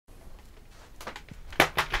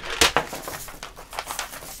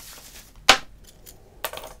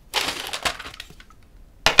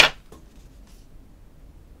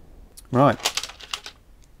Right.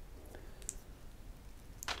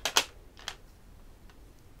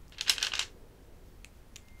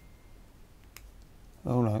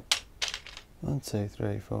 Oh no. 1, 2,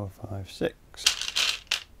 3, 4, 5, 6.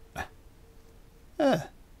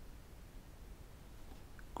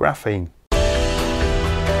 Graphene.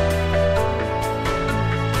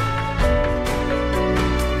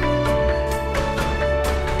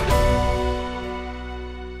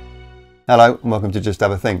 Hello and welcome to Just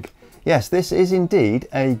Have a Think. Yes, this is indeed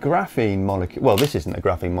a graphene molecule. Well, this isn't a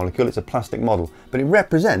graphene molecule, it's a plastic model, but it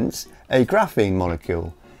represents a graphene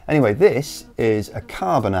molecule. Anyway, this is a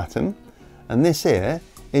carbon atom, and this here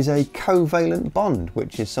is a covalent bond,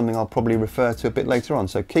 which is something I'll probably refer to a bit later on,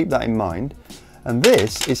 so keep that in mind. And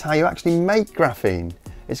this is how you actually make graphene.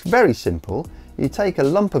 It's very simple. You take a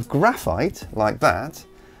lump of graphite like that,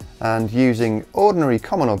 and using ordinary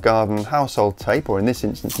common or garden household tape, or in this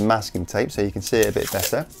instance masking tape so you can see it a bit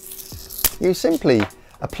better, you simply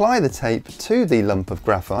apply the tape to the lump of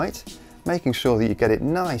graphite, making sure that you get it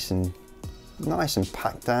nice and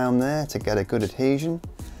packed down there to get a good adhesion.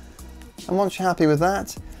 And once you're happy with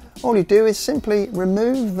that, all you do is simply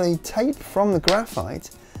remove the tape from the graphite,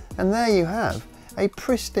 and there you have a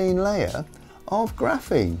pristine layer of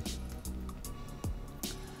graphene.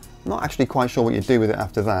 Not actually quite sure what you do with it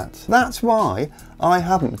after that. That's why I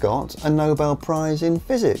haven't got a Nobel Prize in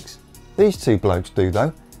physics. These two blokes do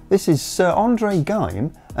though. This is Sir Andrei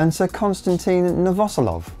Geim and Sir Konstantin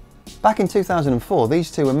Novoselov. Back in 2004,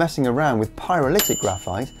 these two were messing around with pyrolytic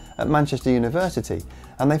graphite at Manchester University,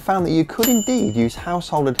 and they found that you could indeed use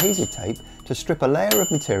household adhesive tape to strip a layer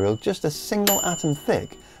of material just a single atom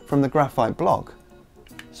thick from the graphite block.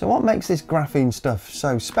 So what makes this graphene stuff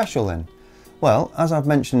so special then? Well, as I've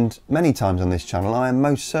mentioned many times on this channel, I am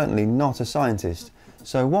most certainly not a scientist.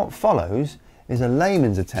 So what follows is a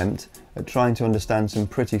layman's attempt at trying to understand some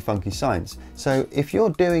pretty funky science. So if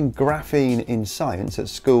you're doing graphene in science at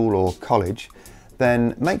school or college,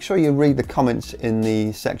 then make sure you read the comments in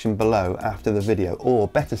the section below after the video, or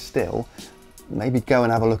better still, maybe go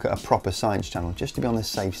and have a look at a proper science channel just to be on the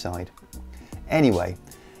safe side. Anyway,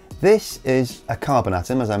 this is a carbon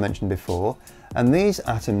atom, as I mentioned before, and these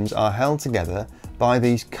atoms are held together by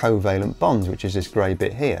these covalent bonds, which is this grey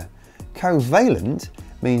bit here. Covalent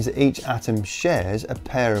means that each atom shares a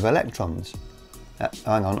pair of electrons.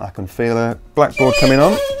 Hang on, I can feel a blackboard coming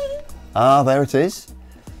on. Ah, there it is.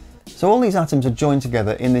 So all these atoms are joined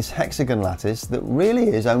together in this hexagon lattice that really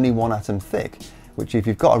is only one atom thick, which if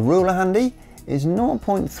you've got a ruler handy, is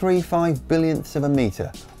 0.35 billionths of a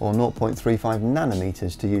metre, or 0.35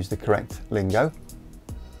 nanometers to use the correct lingo.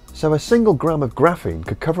 So a single gram of graphene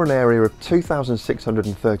could cover an area of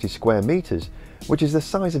 2,630 square metres, which is the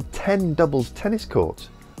size of 10 doubles tennis courts.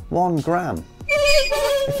 1 gram.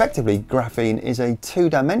 Effectively, graphene is a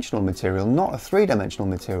two-dimensional material, not a three-dimensional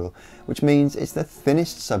material, which means it's the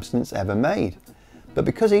thinnest substance ever made. But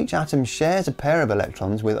because each atom shares a pair of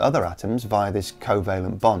electrons with other atoms via this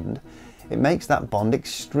covalent bond, it makes that bond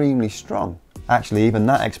extremely strong. Actually, even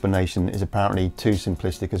that explanation is apparently too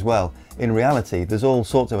simplistic as well. In reality, there's all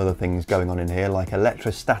sorts of other things going on in here, like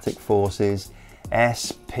electrostatic forces,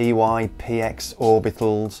 s, py, px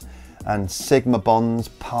orbitals, and sigma bonds,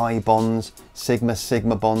 pi bonds,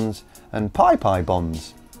 sigma bonds, and pi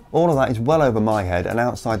bonds. All of that is well over my head and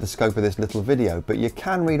outside the scope of this little video, but you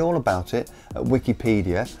can read all about it at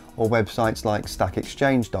Wikipedia or websites like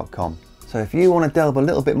stackexchange.com. So if you want to delve a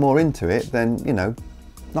little bit more into it, then, you know,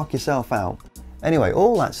 knock yourself out. Anyway,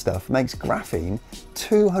 all that stuff makes graphene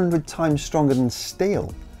 200 times stronger than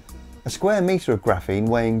steel. A square metre of graphene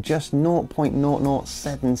weighing just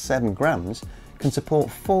 0.0077 grams can support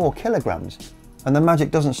 4 kilograms. And the magic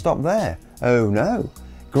doesn't stop there. Oh no!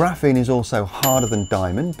 Graphene is also harder than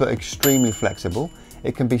diamond, but extremely flexible.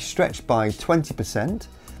 It can be stretched by 20%.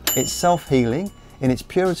 It's self-healing. In its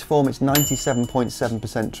purest form, it's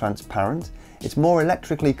 97.7% transparent. It's more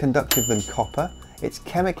electrically conductive than copper. It's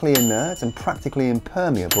chemically inert and practically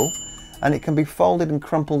impermeable, and it can be folded and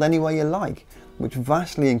crumpled any way you like, which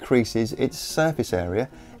vastly increases its surface area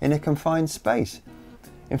in a confined space.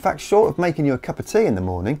 In fact, short of making you a cup of tea in the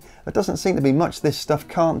morning, there doesn't seem to be much this stuff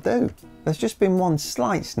can't do. There's just been one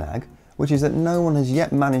slight snag, which is that no one has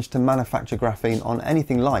yet managed to manufacture graphene on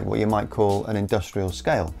anything like what you might call an industrial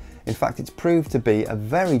scale. In fact, it's proved to be a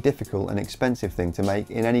very difficult and expensive thing to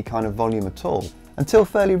make in any kind of volume at all. Until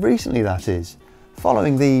fairly recently, that is.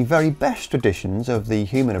 Following the very best traditions of the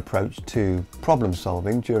human approach to problem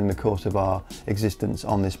solving during the course of our existence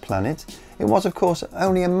on this planet, it was of course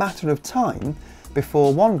only a matter of time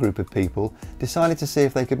before one group of people decided to see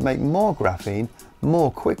if they could make more graphene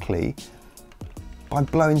more quickly by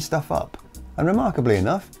blowing stuff up. And remarkably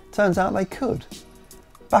enough, Turns out they could.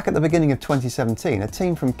 Back at the beginning of 2017, a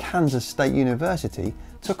team from Kansas State University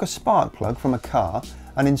took a spark plug from a car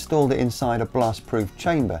and installed it inside a blast-proof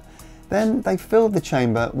chamber. Then they filled the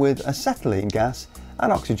chamber with acetylene gas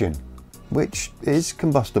and oxygen, which is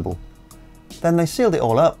combustible. Then they sealed it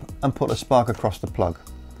all up and put a spark across the plug.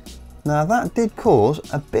 Now that did cause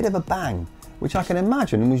a bit of a bang, which I can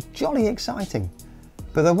imagine was jolly exciting.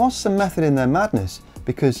 But there was some method in their madness,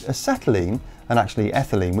 because acetylene, and actually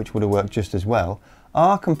ethylene, which would have worked just as well,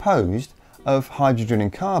 are composed of hydrogen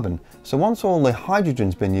and carbon. So once all the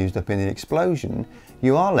hydrogen's been used up in the explosion,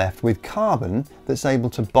 you are left with carbon that's able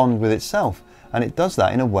to bond with itself, and it does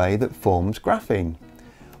that in a way that forms graphene.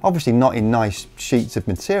 Obviously not in nice sheets of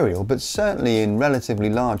material, but certainly in relatively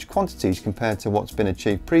large quantities compared to what's been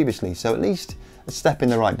achieved previously, so at least a step in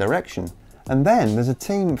the right direction. And then there's a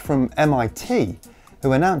team from MIT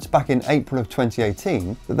who announced back in April of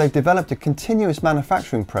 2018 that they've developed a continuous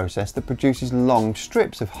manufacturing process that produces long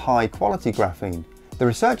strips of high quality graphene. The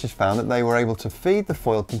researchers found that they were able to feed the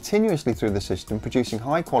foil continuously through the system, producing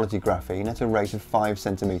high quality graphene at a rate of 5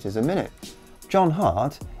 centimeters a minute. John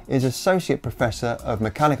Hart is Associate Professor of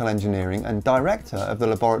Mechanical Engineering and Director of the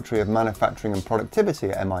Laboratory of Manufacturing and Productivity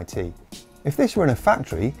at MIT. If this were in a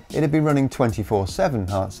factory, it'd be running 24/7,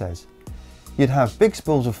 Hart says. You'd have big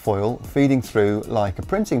spools of foil feeding through like a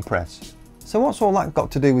printing press. So what's all that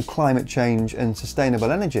got to do with climate change and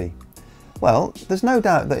sustainable energy? Well, there's no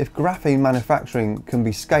doubt that if graphene manufacturing can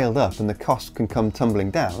be scaled up and the costs can come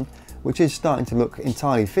tumbling down, which is starting to look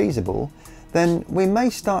entirely feasible, then we may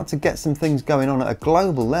start to get some things going on at a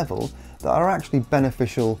global level that are actually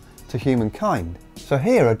beneficial to humankind. So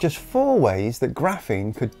here are just 4 ways that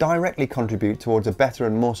graphene could directly contribute towards a better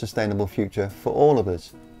and more sustainable future for all of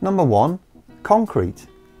us. Number 1. Concrete.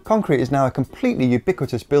 Concrete is now a completely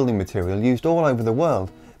ubiquitous building material used all over the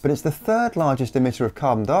world, but it's the 3rd largest emitter of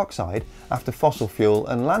carbon dioxide after fossil fuel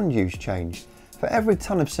and land use change. For every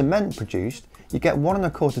tonne of cement produced, you get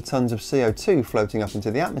 1¼ tonnes of CO2 floating up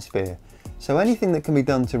into the atmosphere. So anything that can be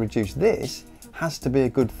done to reduce this has to be a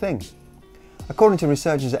good thing. According to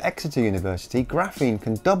researchers at Exeter University, graphene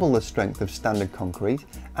can double the strength of standard concrete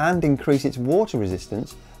and increase its water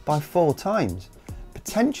resistance by 4 times.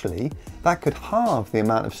 Potentially, that could halve the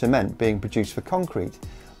amount of cement being produced for concrete,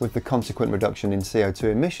 with the consequent reduction in CO2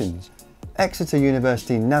 emissions. Exeter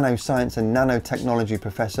University nanoscience and nanotechnology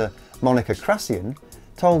professor Monica Krasian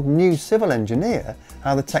told New Civil Engineer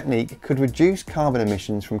how the technique could reduce carbon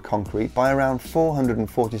emissions from concrete by around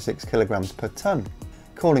 446 kilograms per tonne,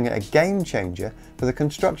 calling it a game changer for the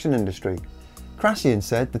construction industry. Krasian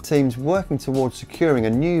said the team's working towards securing a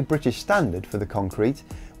new British standard for the concrete,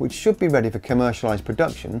 which should be ready for commercialised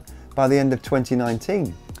production by the end of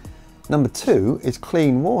 2019. Number 2 is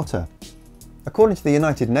clean water. According to the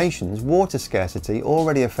United Nations, water scarcity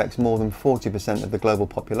already affects more than 40% of the global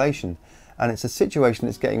population, and it's a situation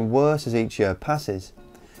that's getting worse as each year passes.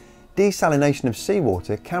 Desalination of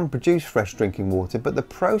seawater can produce fresh drinking water, but the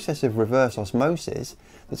process of reverse osmosis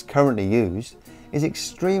that's currently used is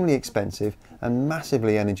extremely expensive and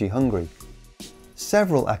massively energy hungry.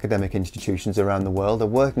 Several academic institutions around the world are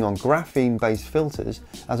working on graphene-based filters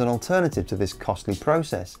as an alternative to this costly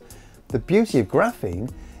process. The beauty of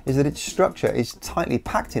graphene is that its structure is tightly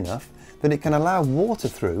packed enough that it can allow water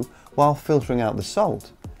through while filtering out the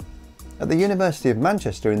salt. At the University of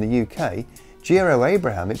Manchester in the UK, Giro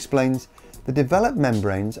Abraham explains the developed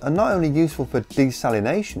membranes are not only useful for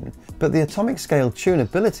desalination, but the atomic scale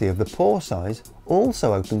tunability of the pore size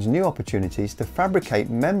also opens new opportunities to fabricate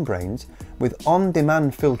membranes with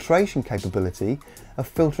on-demand filtration capability of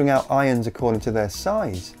filtering out ions according to their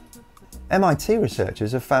size. MIT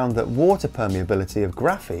researchers have found that water permeability of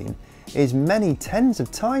graphene is many tens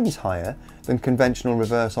of times higher than conventional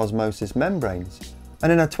reverse osmosis membranes.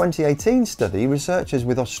 And in a 2018 study, researchers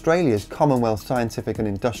with Australia's Commonwealth Scientific and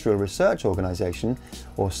Industrial Research Organisation,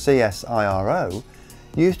 or CSIRO,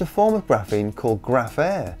 used a form of graphene called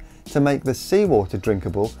Graphene to make the seawater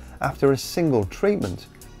drinkable after a single treatment.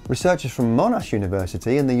 Researchers from Monash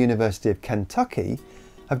University and the University of Kentucky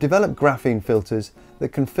have developed graphene filters that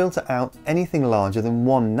can filter out anything larger than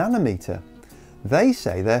 1 nanometer. They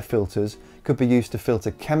say their filters could be used to filter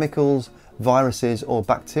chemicals, viruses or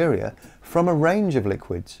bacteria from a range of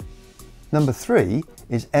liquids. Number 3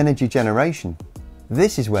 is energy generation.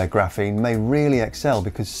 This is where graphene may really excel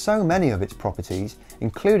because so many of its properties,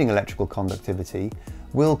 including electrical conductivity,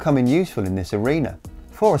 will come in useful in this arena.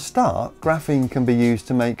 For a start, graphene can be used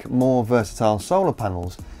to make more versatile solar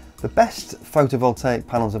panels. The best photovoltaic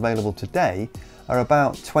panels available today are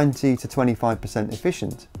about 20 to 25%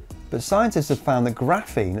 efficient. But scientists have found that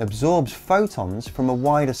graphene absorbs photons from a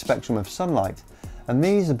wider spectrum of sunlight, and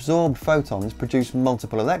these absorbed photons produce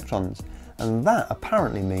multiple electrons, and that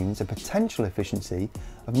apparently means a potential efficiency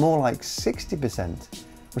of more like 60%.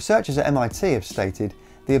 Researchers at MIT have stated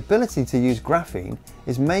the ability to use graphene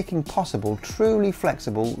is making possible truly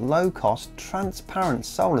flexible, low-cost, transparent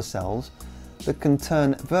solar cells that can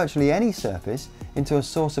turn virtually any surface into a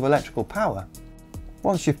source of electrical power.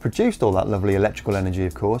 Once you've produced all that lovely electrical energy,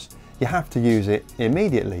 of course, you have to use it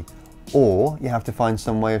immediately, or you have to find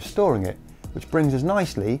some way of storing it, which brings us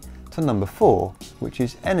nicely to number 4, which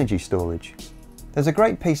is energy storage. There's a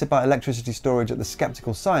great piece about electricity storage at the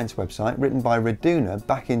Skeptical Science website written by Raduna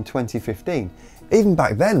back in 2015. Even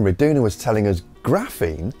back then, Raduna was telling us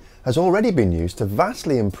graphene has already been used to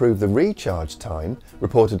vastly improve the recharge time,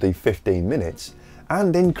 reportedly 15 minutes,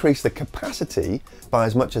 and increase the capacity by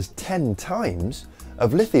as much as 10 times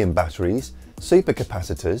of lithium batteries,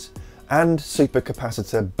 supercapacitors, and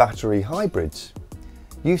supercapacitor battery hybrids.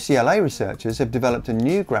 UCLA researchers have developed a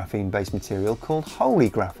new graphene-based material called holy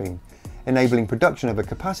graphene, enabling production of a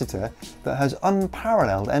capacitor that has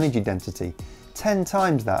unparalleled energy density, 10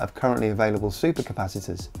 times that of currently available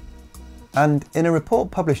supercapacitors. And in a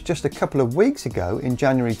report published just a couple of weeks ago in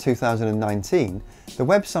January 2019, the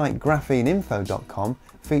website grapheneinfo.com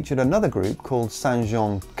featured another group called Saint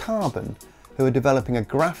Jean Carbon, who are developing a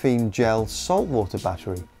graphene gel saltwater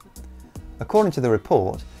battery. According to the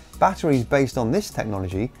report, batteries based on this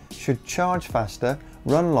technology should charge faster,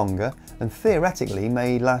 run longer, and theoretically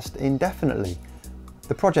may last indefinitely.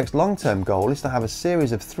 The project's long-term goal is to have a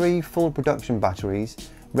series of 3 full production batteries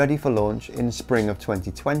ready for launch in spring of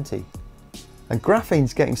 2020. And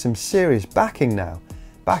graphene's getting some serious backing now.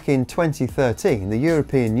 Back in 2013, the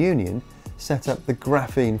European Union set up the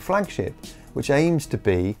Graphene flagship, which aims to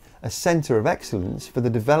be a centre of excellence for the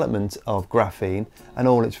development of graphene and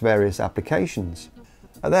all its various applications.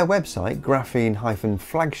 At their website,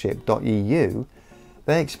 graphene-flagship.eu,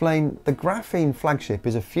 they explain the Graphene flagship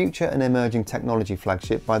is a future and emerging technology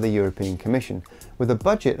flagship by the European Commission. With a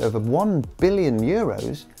budget of €1 billion,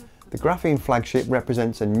 the Graphene flagship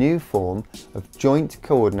represents a new form of joint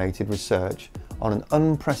coordinated research on an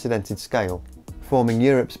unprecedented scale, forming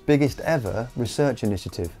Europe's biggest ever research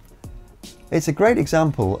initiative. It's a great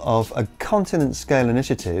example of a continent scale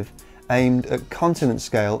initiative aimed at continent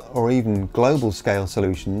scale or even global scale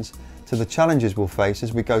solutions to the challenges we'll face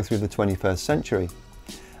as we go through the 21st century.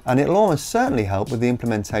 And it'll almost certainly help with the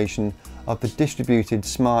implementation of the distributed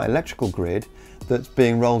smart electrical grid that's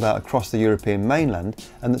being rolled out across the European mainland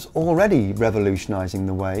and that's already revolutionising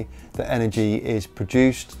the way that energy is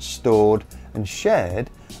produced, stored and shared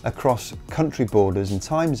across country borders and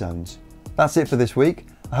time zones. That's it for this week.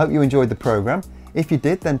 I hope you enjoyed the programme. If you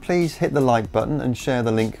did, then please hit the like button and share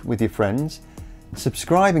the link with your friends.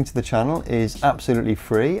 Subscribing to the channel is absolutely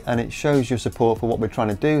free and it shows your support for what we're trying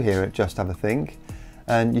to do here at Just Have a Think.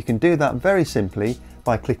 And you can do that very simply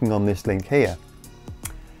by clicking on this link here.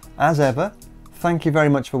 As ever, thank you very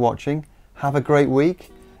much for watching. Have a great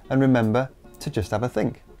week and remember to just have a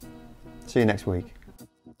think. See you next week.